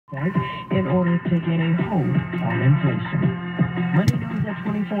in order to get a hold on inflation. Money news at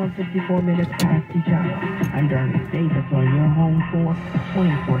 24 and 54 minutes past each hour. I'm Darby Davis on your home for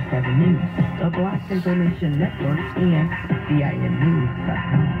 24/7 News, the Black Information Network, and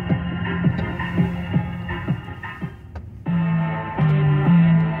BINnews.com.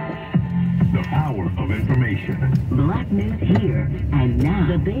 The power of information. Black news here, and now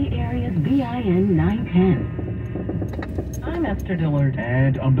the Bay Area's BIN 910. I'm Esther Dillard.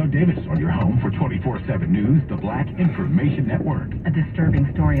 And I'm Doug Davis on your home for 24/7 News, the Black Information Network. A disturbing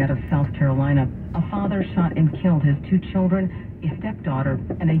story out of South Carolina. A father shot and killed his 2 children, a stepdaughter,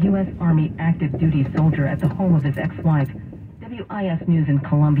 and a U.S. Army active duty soldier at the home of his ex-wife. WIS News in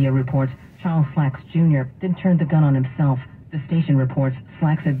Columbia reports Charles Slacks Jr. then turned the gun on himself. The station reports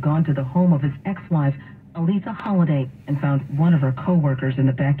Slacks had gone to the home of his ex-wife, Alita Holiday, and found one of her co-workers in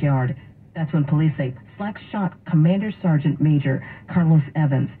the backyard. That's when police say Slacks shot Commander Sergeant Major Carlos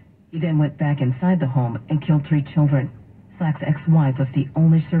Evans. He then went back inside the home and killed 3 children. Slacks' ex-wife was the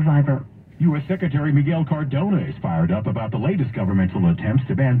only survivor. U.S. Secretary Miguel Cardona is fired up about the latest governmental attempts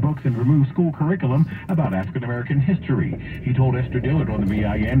to ban books and remove school curriculum about African-American history. He told Esther Dillard on the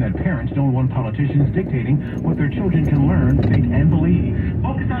BIN that parents don't want politicians dictating what their children can learn, think, and believe.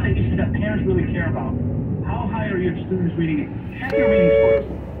 Focus on the issues that parents really care about. How high are your students reading? Check your reading scores.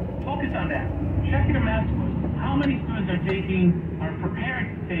 Focus on that. Check your math scores. How many students are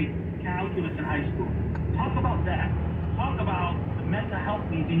preparing to take calculus in high school? Talk about that. Talk about the mental health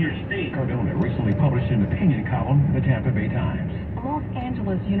needs in your state. Cardona recently published an opinion column in the Tampa Bay Times. The Los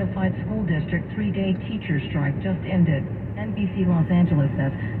Angeles Unified School District 3-day teacher strike just ended. NBC Los Angeles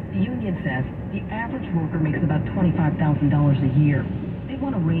says the union says the average worker makes about $25,000 a year. They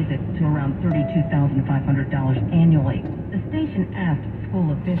want to raise it to around $32,500 annually. The station asked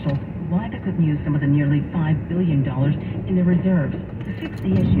school officials why they couldn't use some of the nearly $5 billion in their reserves to fix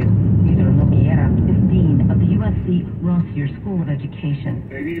the issue. Cesar Noguera is dean of the USC Rossier School of Education.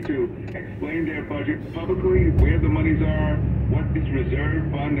 They need to explain their budget publicly, where the monies are, what this reserve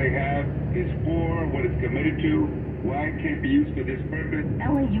fund they have is for, what it's committed to, why it can't be used for this purpose.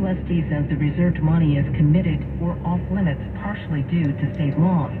 LAUSD says the reserved money is committed or off limits, partially due to state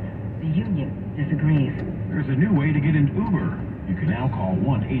laws. The union disagrees. There's a new way to get an Uber. You can now call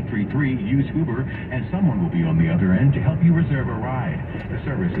 1-833-USE-UBER, and someone will be on the other end to help you reserve a ride. The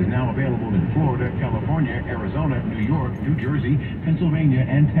service is now available in Florida, California, Arizona, New York, New Jersey, Pennsylvania,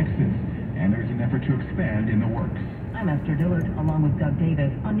 and Texas. And there's an effort to expand in the works. I'm Esther Dillard, along with Doug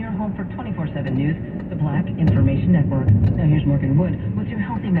Davis, on your home for 24/7 News, the Black Information Network. Now here's Morgan Wood with your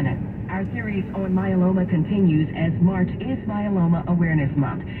Healthy Minute. Our series on myeloma continues as March is Myeloma Awareness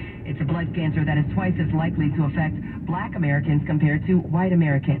Month. It's a blood cancer that is twice as likely to affect Black Americans compared to white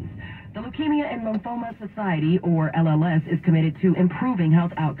Americans. The Leukemia and Lymphoma Society, or LLS, is committed to improving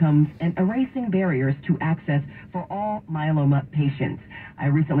health outcomes and erasing barriers to access for all myeloma patients. I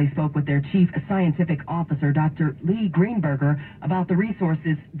recently spoke with their chief scientific officer, Dr. Lee Greenberger, about the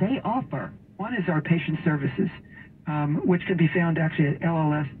resources they offer. One is our patient services, which can be found actually at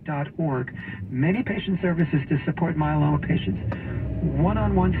lls.org. Many patient services to support myeloma patients.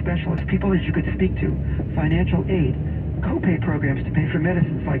 One-on-one specialists, people that you could speak to, financial aid, co-pay programs to pay for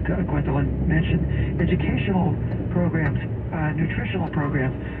medicines like Gwendolyn mentioned, educational programs, nutritional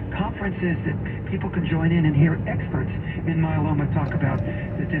programs, conferences that people can join in and hear experts in myeloma talk about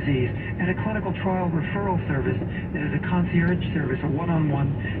the disease, and a clinical trial referral service that is a concierge service, a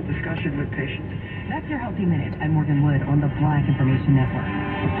one-on-one discussion with patients. That's your Healthy Minute. I'm Morgan Wood on the Black Information Network.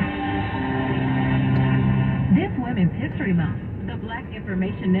 This Women's History Month, the Black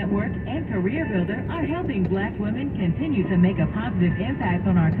Information Network and Career Builder are helping Black women continue to make a positive impact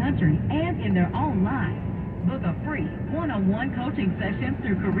on our country and in their own lives. Book a free one-on-one coaching session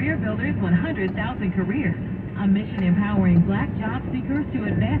through Career Builder's 100,000 Careers, a mission empowering Black job seekers to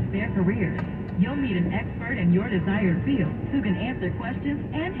advance their careers. You'll meet an expert in your desired field who can answer questions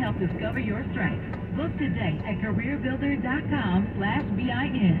and help discover your strengths. Book today at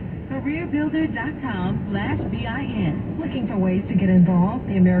careerbuilder.com/BIN. careerbuilder.com/BIN. Looking for ways to get involved?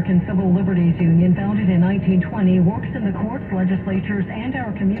 The American Civil Liberties Union, founded in 1920, works in the courts, legislatures, and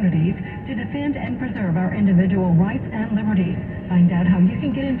our communities to defend and preserve our individual rights and liberties. Find out how you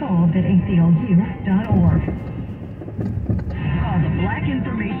can get involved at aclu.org. Call the Black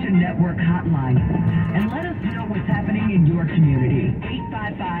Information Network hotline and let us know what's happening in your community.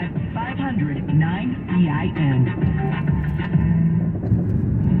 855-500-9EIN.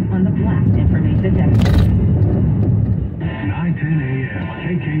 On the Black Information Network. 9:10 a.m.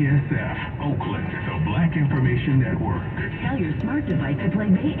 KKSF, Oakland, the Black Information Network. Tell your smart device to play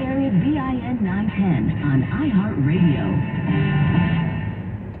Bay Area's BIN 910 on iHeartRadio.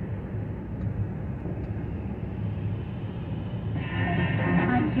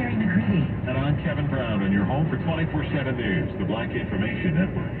 home for 24/7 News, the Black Information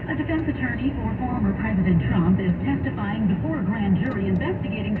Network. A defense attorney for former President Trump is testifying before a grand jury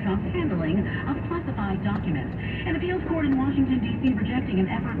investigating Trump's handling of classified documents. An appeals court in Washington, D.C. rejecting an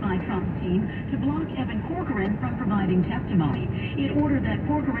effort by Trump's team to block Evan Corcoran from providing testimony. It ordered that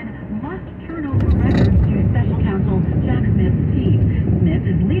Corcoran must turn over records to special counsel Jack Smith's team. Smith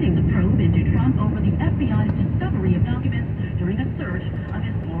is leading the probe into Trump over the FBI's discovery of documents during a search of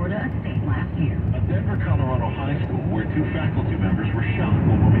his Florida estate last year. A Denver, Colorado high school where 2 faculty members were shot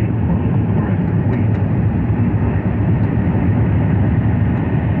will remain closed for the rest of the week.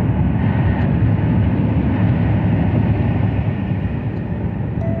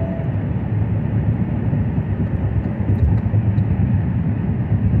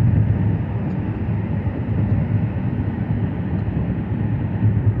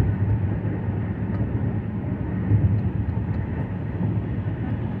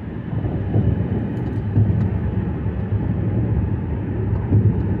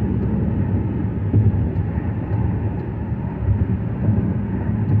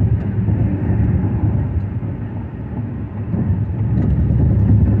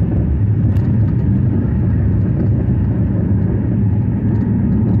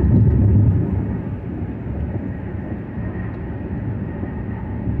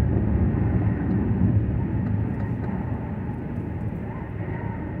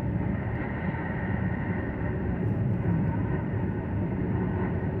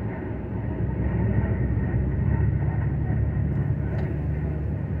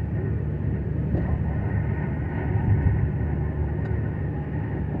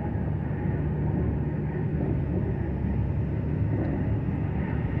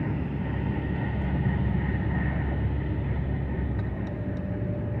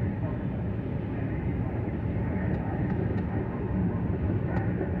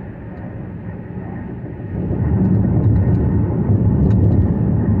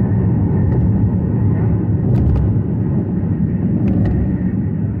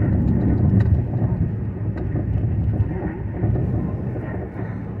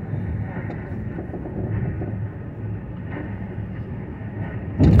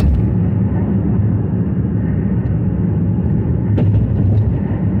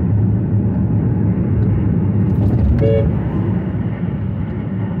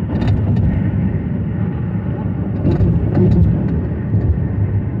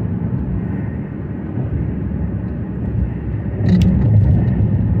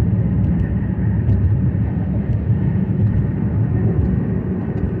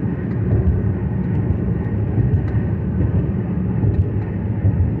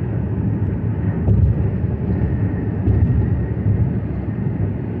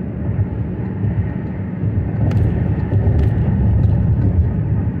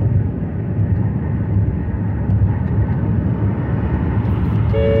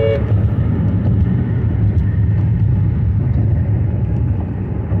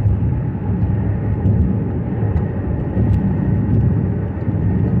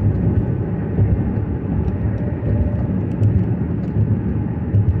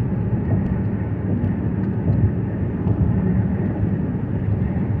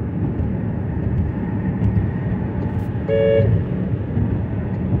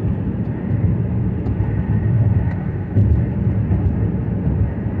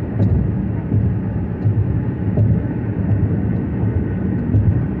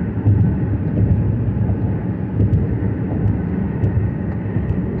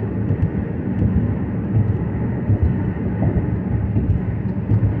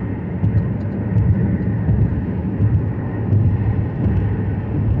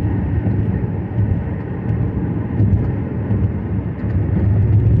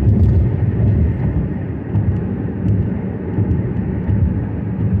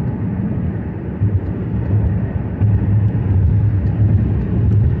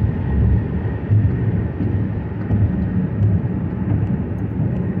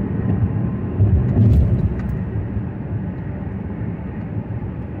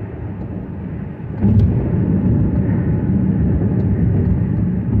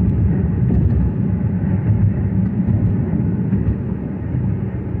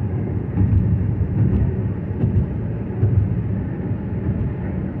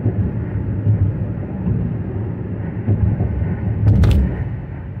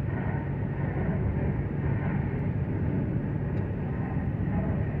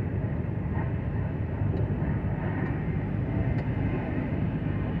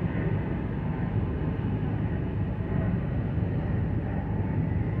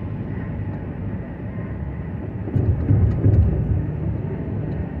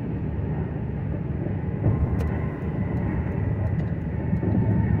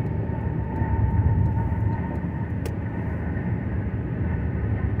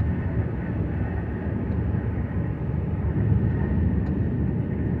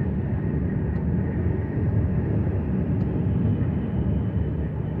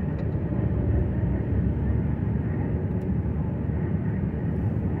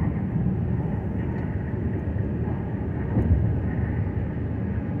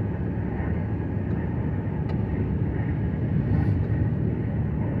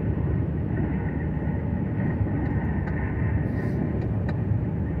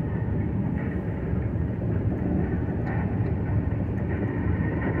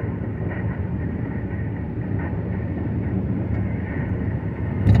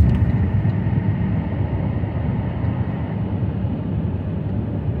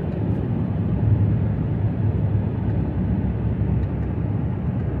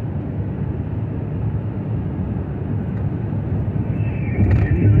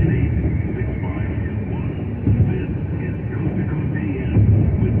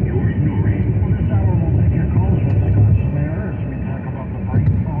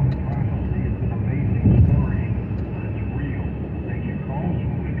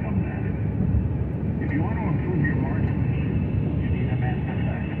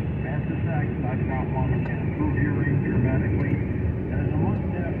 stop loss can improve your rate dramatically, and is a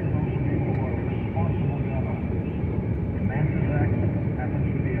must-have for those people who are responsible gun owners. The Mantis X happens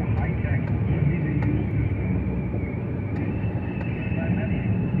to be a high-tech, easy-to-use system. By many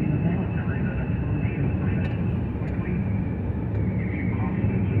in the military that improves your proficiency quickly, gives you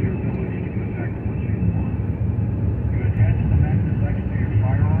confidence in your ability to protect what you want. You attach the Mantis X to your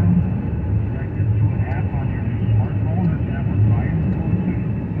firearm, connect it to an app on your smartphone or tablet via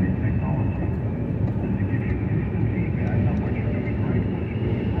Bluetooth technology. This gives you instant feedback on what you're doing right, what you're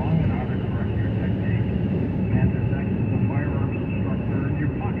doing wrong, and how to correct your technique. Mantis X is a firearms instructor in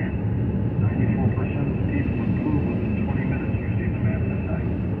your pocket. 94% of the people improve within 20 minutes using the Mantis X.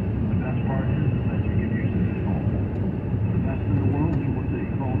 The best part is that you can use it at home. The best in the world do what they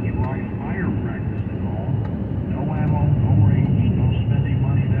call dry fire practice at home. No ammo, no range, no spending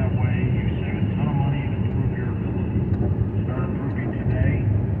money that way. You save a ton of money and improve your ability. Start improving today.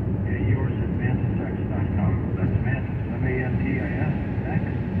 Get yours at MantisX.com. That's Mantis, M-A-N-T-I-S,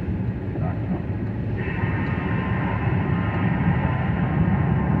 X.com.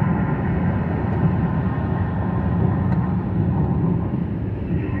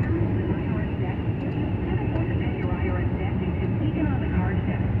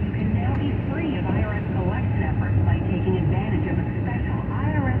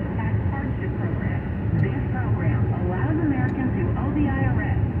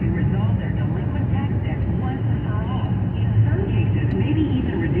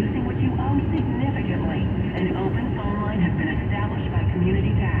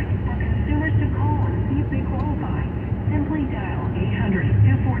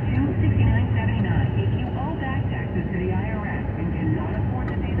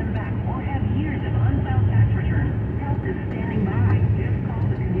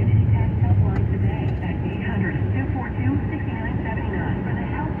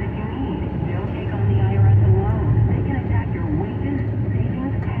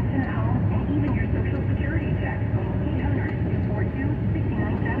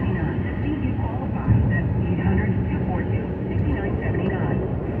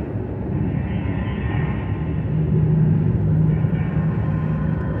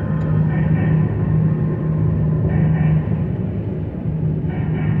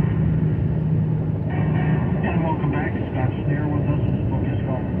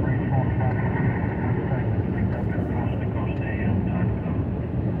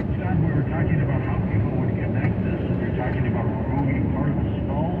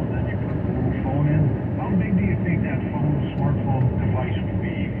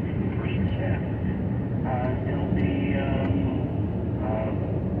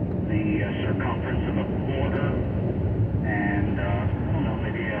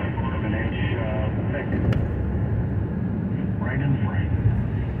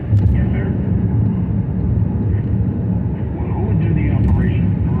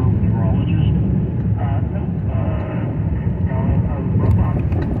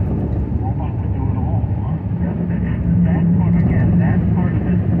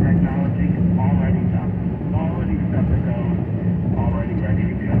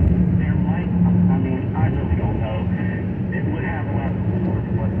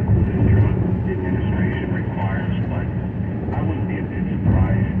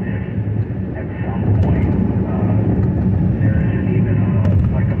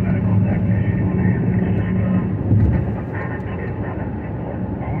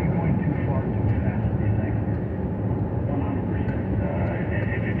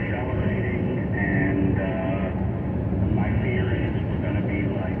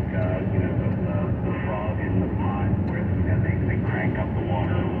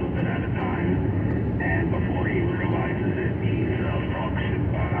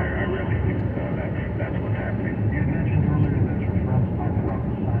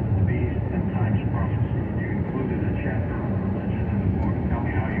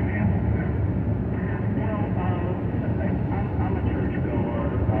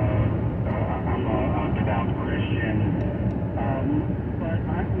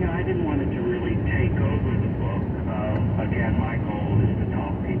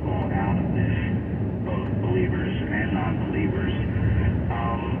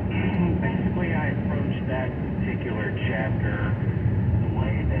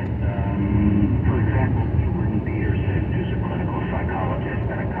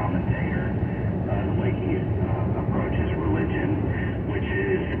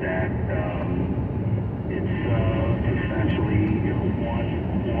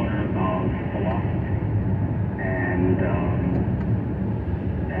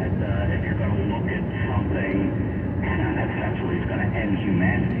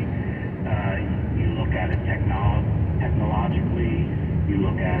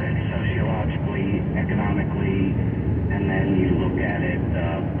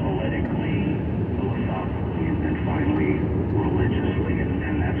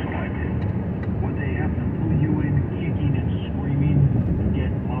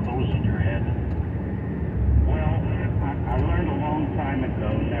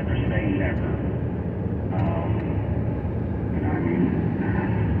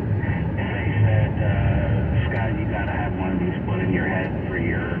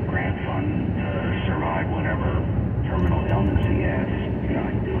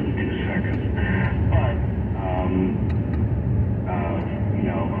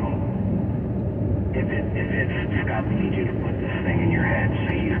 if it's, Scott, we need you to put this thing in your head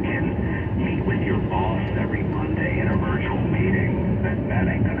so you can meet with your boss every Monday in a virtual meeting, that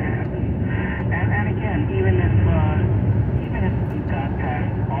ain't gonna happen. And again, even if you got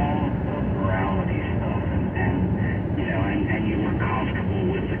past all of the morality stuff and you were comfortable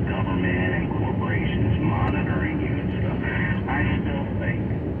with the government and corporations monitoring you and stuff, I still think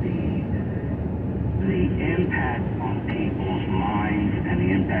the impact on people's minds and the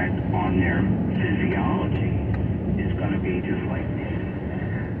impact on their physiology is going to be just like this.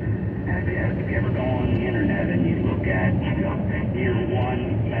 And if you ever go on the internet and you look at, year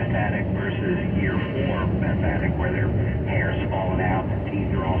 1 meth addict versus year 4 meth addict, where their hair's falling out, their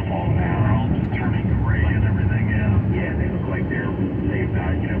teeth are all falling out, They're all turning gray and everything, yeah, they look like they've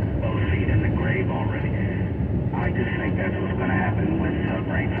got, both feet in the grave already. I just think that's what's going to happen with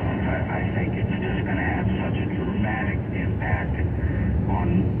brain cells. I think it's just going to have such a dramatic impact on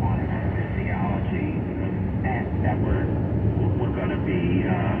our physiology, and that we're going to be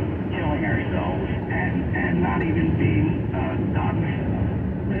killing ourselves and not even being cognizant of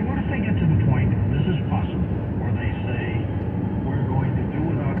it. And what if they get to the point, this is possible, where they say, we're going to do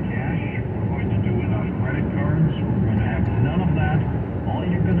without cash, we're going to do without credit cards, we're going to have none of that. All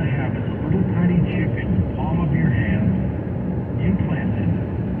you're going to have is a little tiny chip in the palm of your hand, implanted.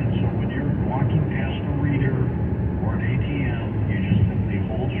 And so when you're walking past a reader or an ATM, you just simply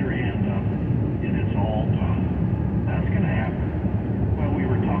hold your hand up and it's all done. That's going to happen. Well, we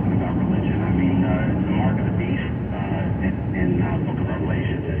were talking about religion. I mean, the mark of the beast in Book of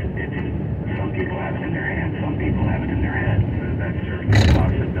Revelations, some people have it in their hand, some people have it in their head. So that's certainly a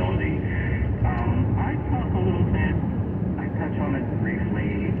possibility. I talk a little bit, I touch on it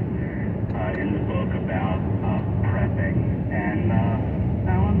briefly in the book about prepping. And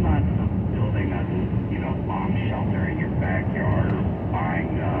now I'm not building a bomb shelter in your backyard or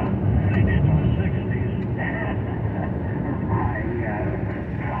buying They did in the 60s. buying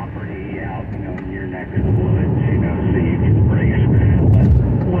property out, in your neck of the woods, so you can brace. But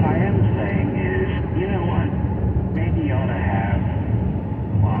what I am saying is, you know what? Maybe you ought to have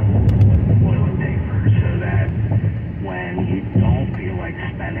lots of toilet paper so that when you don't feel like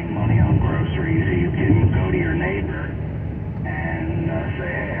spending money on groceries, you can go to your neighbor and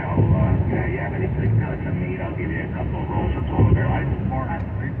say, hey, you have any big cuts of meat? I'll give you a couple of rolls of toilet paper.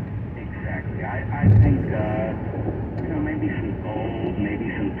 Exactly. I think, maybe some gold, maybe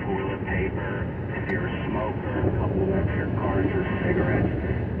some toilet paper. If you're a smoker, a couple of extra cartons of cigarettes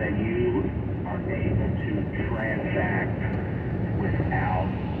that you